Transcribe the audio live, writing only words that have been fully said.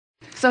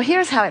So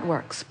here's how it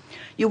works.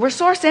 You were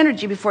source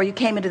energy before you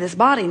came into this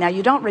body. Now,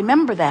 you don't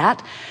remember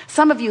that.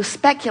 Some of you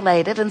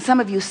speculate it, and some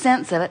of you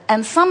sense it,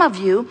 and some of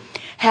you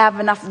have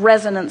enough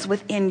resonance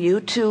within you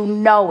to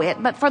know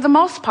it. But for the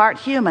most part,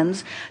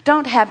 humans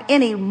don't have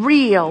any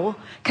real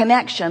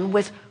connection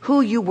with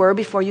who you were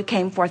before you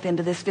came forth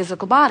into this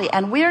physical body.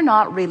 And we're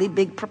not really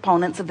big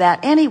proponents of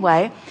that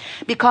anyway,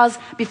 because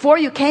before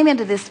you came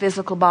into this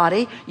physical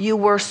body, you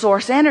were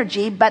source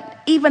energy. But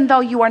even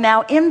though you are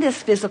now in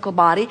this physical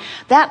body,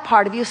 that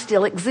part of you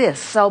still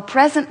exists. So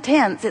present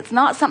tense, it's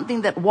not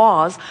something that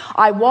was.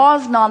 I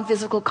was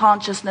non-physical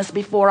consciousness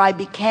before I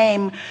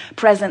became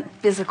present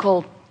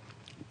physical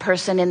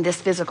person in this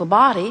physical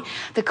body.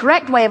 The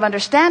correct way of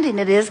understanding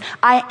it is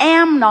I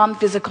am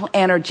non-physical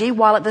energy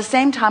while at the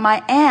same time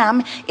I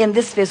am in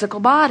this physical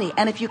body.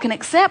 And if you can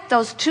accept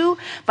those two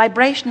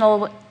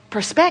vibrational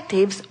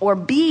perspectives or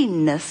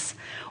beingness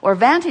or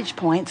vantage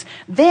points,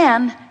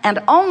 then and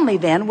only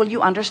then will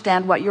you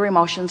understand what your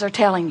emotions are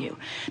telling you.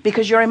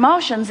 Because your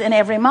emotions in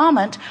every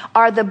moment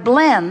are the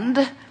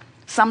blend,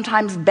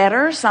 sometimes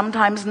better,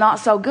 sometimes not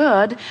so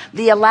good,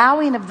 the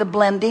allowing of the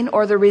blending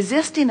or the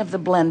resisting of the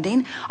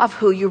blending of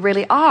who you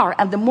really are.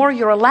 And the more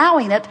you're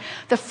allowing it,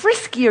 the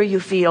friskier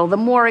you feel, the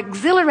more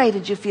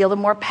exhilarated you feel, the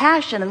more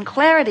passion and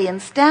clarity and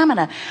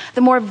stamina,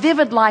 the more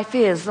vivid life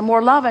is, the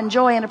more love and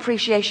joy and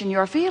appreciation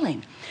you're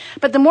feeling.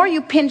 But the more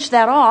you pinch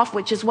that off,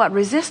 which is what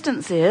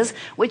resistance is,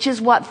 which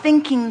is what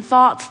thinking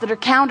thoughts that are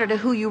counter to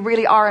who you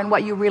really are and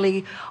what you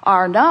really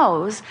are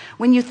knows,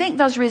 when you think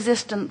those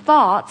resistant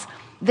thoughts,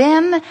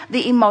 then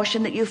the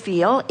emotion that you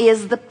feel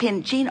is the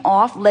pinching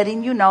off,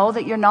 letting you know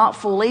that you're not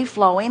fully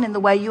flowing in the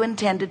way you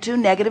intended to.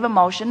 Negative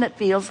emotion that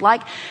feels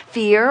like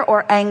fear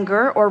or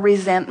anger or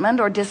resentment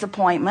or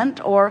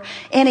disappointment or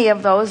any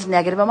of those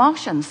negative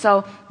emotions.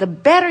 So the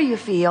better you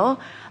feel,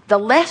 the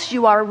less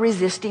you are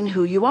resisting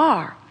who you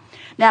are.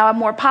 Now, a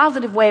more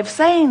positive way of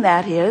saying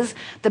that is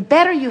the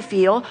better you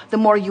feel, the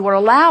more you are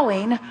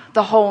allowing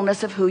the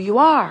wholeness of who you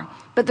are.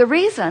 But the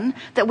reason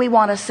that we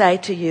want to say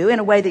to you in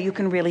a way that you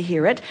can really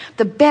hear it,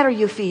 the better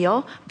you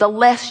feel, the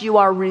less you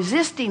are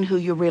resisting who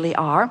you really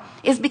are,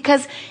 is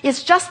because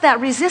it's just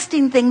that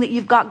resisting thing that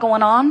you've got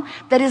going on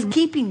that is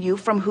keeping you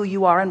from who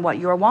you are and what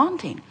you're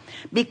wanting.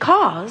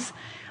 Because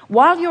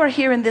while you are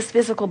here in this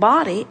physical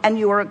body and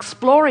you are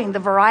exploring the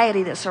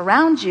variety that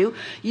surrounds you,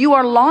 you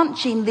are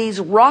launching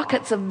these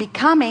rockets of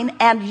becoming,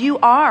 and you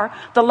are,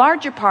 the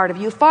larger part of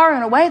you, far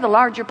and away the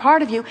larger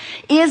part of you,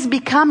 is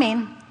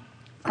becoming,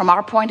 from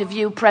our point of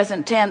view,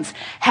 present tense,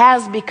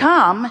 has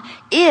become,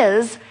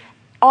 is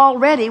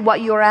already what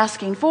you're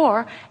asking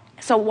for.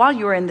 So while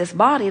you're in this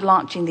body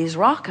launching these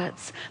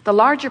rockets, the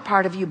larger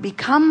part of you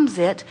becomes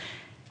it.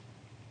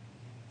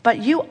 But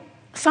you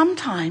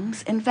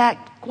sometimes, in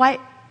fact,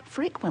 quite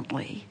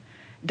frequently,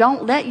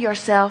 don't let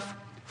yourself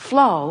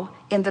flow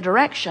in the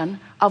direction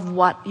of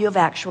what you've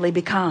actually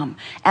become.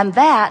 And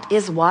that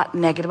is what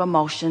negative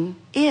emotion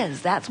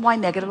is. That's why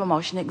negative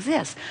emotion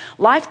exists.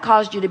 Life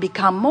caused you to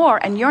become more,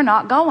 and you're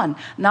not going.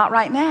 Not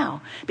right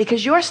now.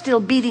 Because you're still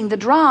beating the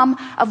drum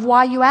of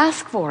why you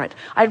ask for it.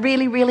 I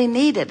really, really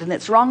need it, and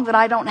it's wrong that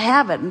I don't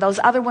have it, and those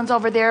other ones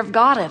over there have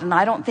got it, and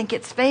I don't think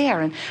it's fair,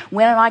 and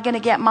when am I going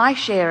to get my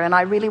share, and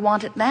I really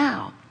want it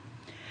now.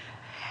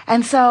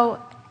 And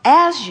so,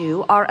 as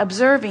you are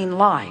observing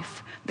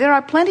life, there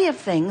are plenty of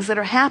things that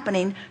are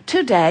happening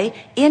today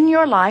in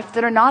your life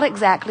that are not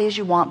exactly as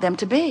you want them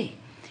to be.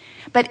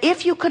 But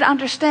if you could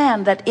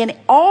understand that in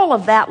all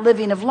of that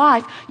living of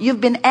life,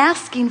 you've been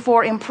asking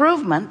for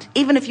improvement,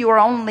 even if you are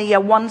only a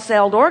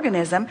one-celled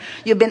organism,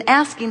 you've been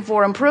asking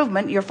for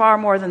improvement. You're far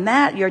more than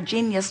that. You're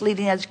genius,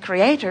 leading-edge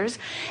creators.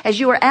 As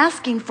you are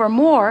asking for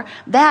more,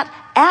 that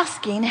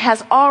asking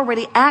has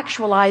already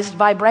actualized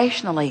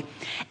vibrationally.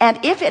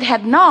 And if it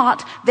had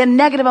not, then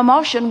negative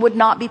emotion would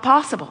not be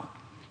possible.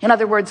 In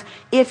other words,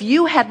 if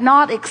you had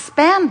not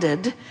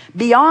expanded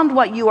beyond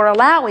what you are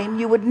allowing,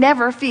 you would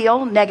never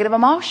feel negative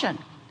emotion.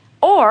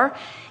 Or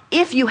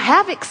if you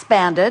have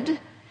expanded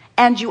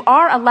and you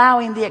are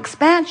allowing the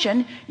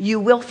expansion, you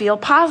will feel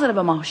positive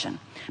emotion.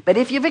 But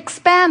if you've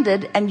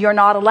expanded and you're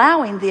not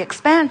allowing the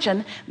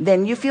expansion,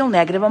 then you feel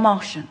negative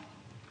emotion.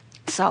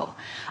 So,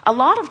 a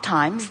lot of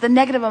times the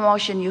negative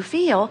emotion you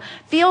feel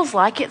feels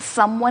like it's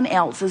someone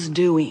else's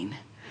doing.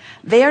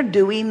 They're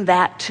doing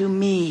that to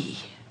me.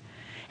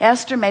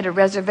 Esther made a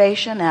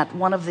reservation at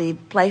one of the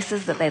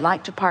places that they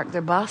like to park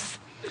their bus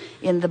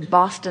in the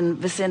Boston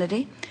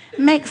vicinity.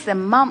 Makes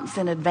them months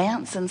in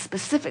advance and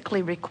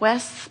specifically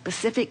requests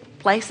specific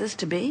places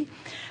to be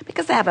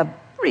because they have a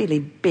really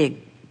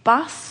big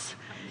bus.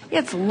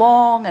 It's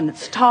long and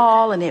it's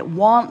tall and it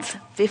wants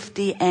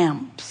 50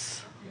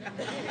 amps.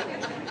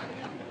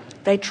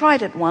 They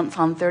tried it once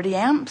on 30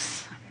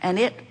 amps and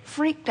it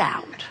freaked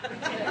out.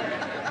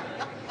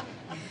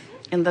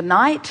 In the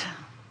night,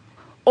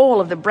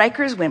 all of the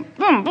breakers went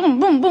boom, boom,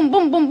 boom, boom,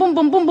 boom, boom, boom,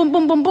 boom, boom, boom,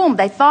 boom, boom, boom.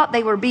 They thought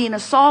they were being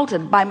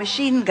assaulted by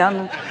machine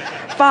gun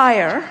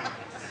fire.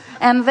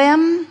 And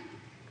then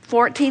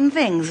 14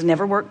 things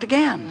never worked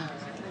again.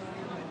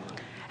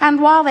 And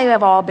while they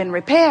have all been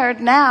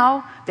repaired,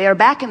 now they are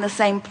back in the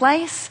same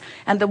place,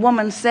 and the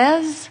woman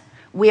says,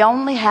 we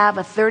only have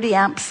a 30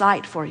 amp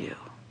site for you.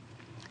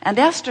 And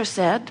Esther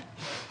said,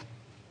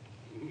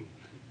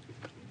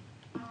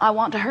 I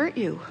want to hurt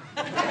you.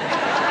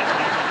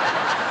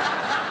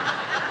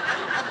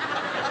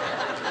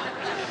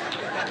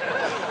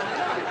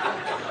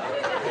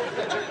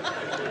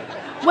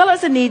 Well,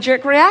 it's a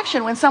knee-jerk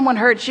reaction. When someone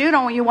hurts you,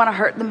 don't you want to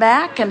hurt them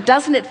back? And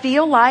doesn't it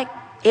feel like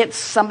it's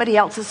somebody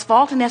else's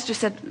fault? And Esther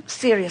said,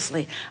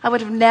 seriously, I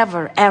would have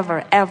never,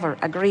 ever, ever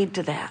agreed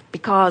to that,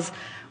 because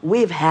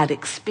we've had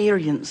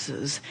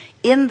experiences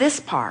in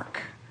this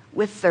park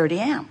with 30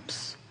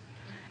 amps.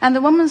 And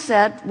the woman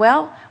said,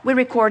 well, we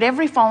record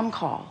every phone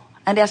call.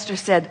 And Esther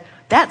said,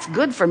 that's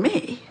good for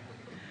me,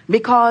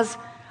 because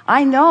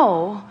I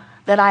know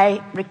that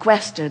I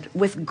requested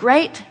with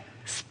great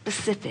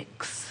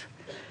specifics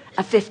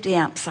a 50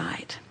 amp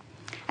site.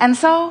 And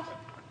so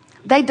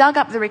they dug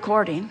up the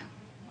recording.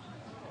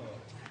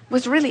 It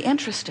was really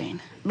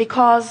interesting,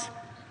 because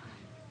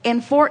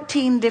in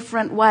 14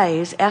 different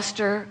ways,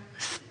 Esther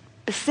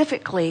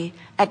specifically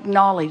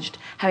acknowledged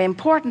how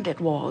important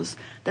it was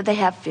that they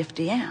have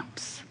 50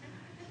 amps.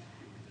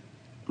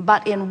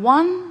 But in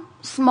one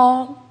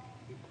small,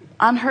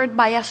 unheard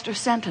by Esther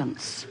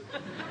sentence,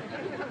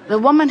 the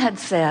woman had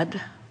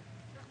said,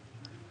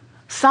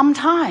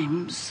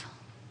 sometimes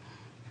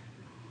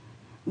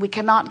we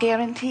cannot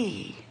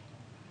guarantee,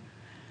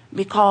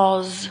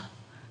 because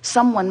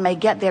someone may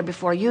get there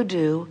before you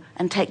do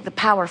and take the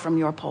power from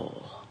your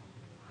pole.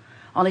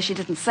 Only she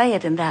didn't say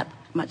it in that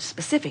much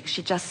specific.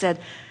 She just said,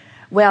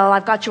 well,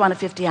 I've got you on a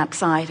 50 amp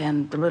site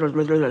and blah, blah,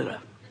 blah, blah, blah.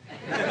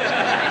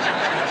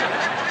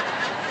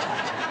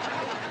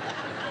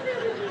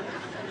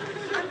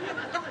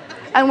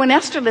 And when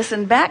Esther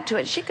listened back to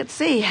it, she could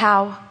see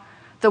how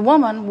the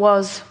woman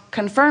was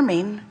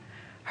confirming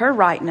her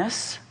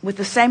rightness with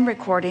the same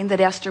recording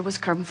that Esther was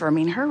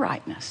confirming her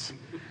rightness.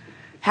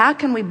 How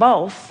can we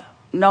both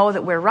know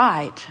that we're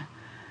right?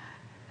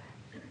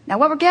 Now,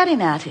 what we're getting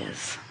at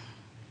is,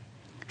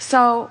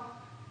 so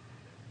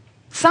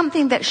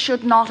something that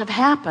should not have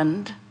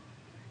happened,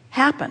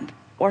 happened.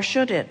 Or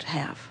should it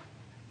have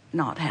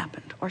not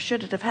happened? Or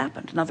should it have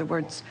happened? In other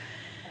words,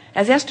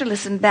 as Esther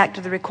listened back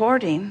to the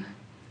recording,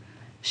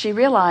 she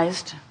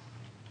realized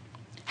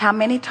how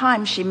many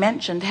times she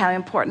mentioned how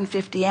important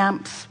 50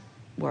 amps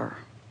were,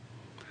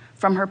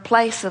 from her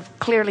place of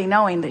clearly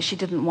knowing that she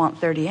didn't want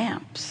 30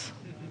 amps.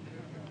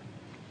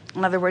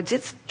 In other words,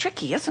 it's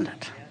tricky, isn't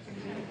it?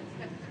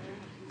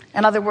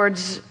 In other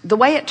words, the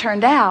way it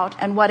turned out,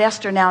 and what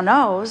Esther now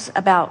knows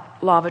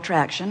about law of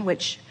attraction,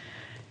 which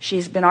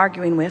she's been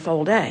arguing with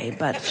all day,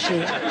 but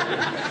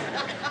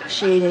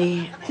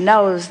she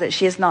knows that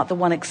she is not the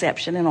one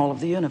exception in all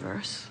of the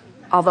universe,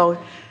 although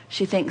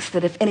she thinks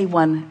that if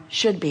anyone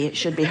should be, it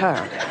should be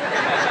her.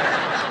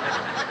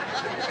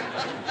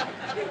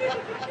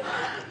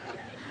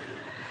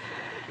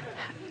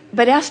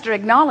 But Esther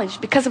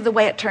acknowledged, because of the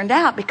way it turned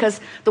out, because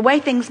the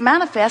way things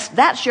manifest,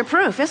 that's your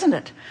proof, isn't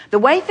it? The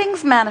way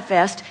things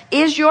manifest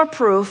is your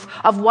proof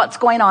of what's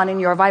going on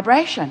in your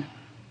vibration.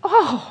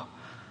 Oh,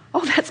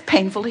 that's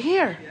painful to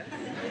hear.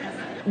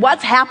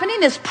 What's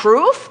happening is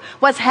proof.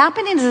 What's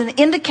happening is an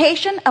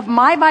indication of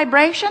my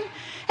vibration.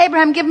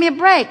 Abraham, give me a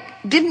break.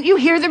 Didn't you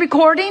hear the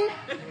recording?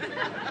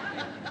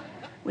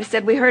 We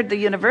said we heard the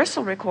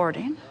universal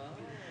recording.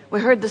 We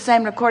heard the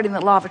same recording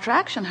that law of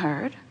attraction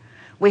heard.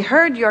 We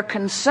heard your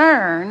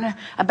concern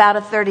about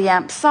a 30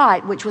 amp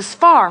site, which was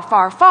far,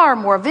 far, far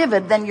more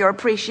vivid than your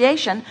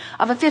appreciation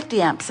of a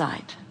 50 amp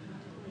site.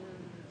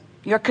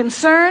 Your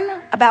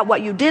concern about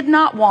what you did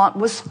not want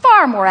was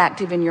far more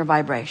active in your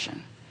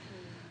vibration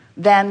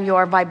than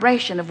your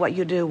vibration of what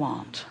you do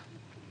want.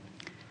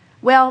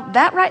 Well,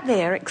 that right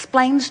there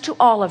explains to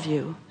all of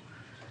you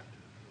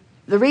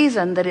the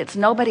reason that it's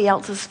nobody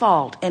else's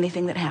fault,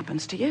 anything that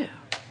happens to you.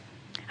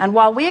 And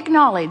while we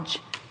acknowledge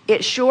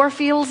it sure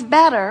feels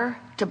better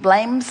to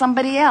blame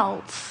somebody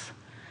else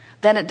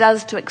than it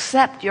does to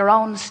accept your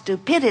own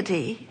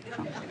stupidity.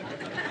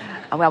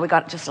 Oh, well, we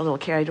got just a little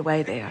carried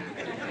away there.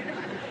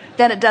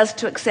 Than it does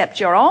to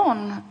accept your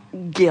own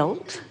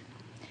guilt.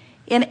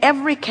 In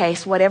every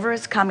case, whatever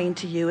is coming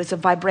to you is a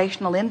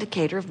vibrational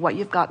indicator of what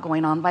you've got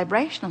going on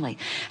vibrationally.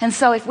 And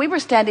so if we were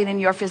standing in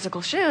your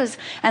physical shoes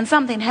and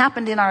something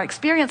happened in our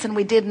experience and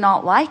we did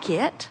not like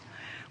it,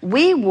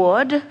 we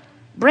would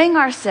bring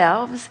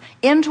ourselves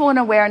into an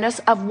awareness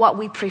of what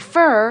we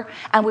prefer,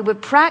 and we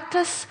would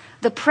practice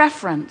the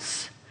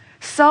preference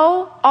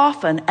so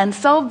often and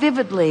so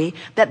vividly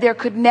that there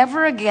could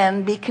never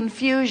again be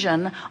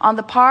confusion on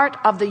the part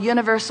of the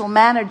universal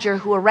manager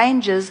who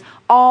arranges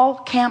all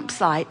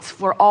campsites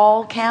for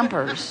all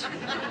campers.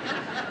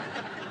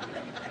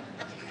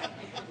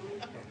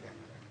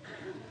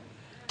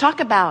 Talk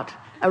about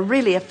a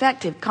really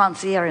effective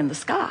concierge in the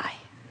sky.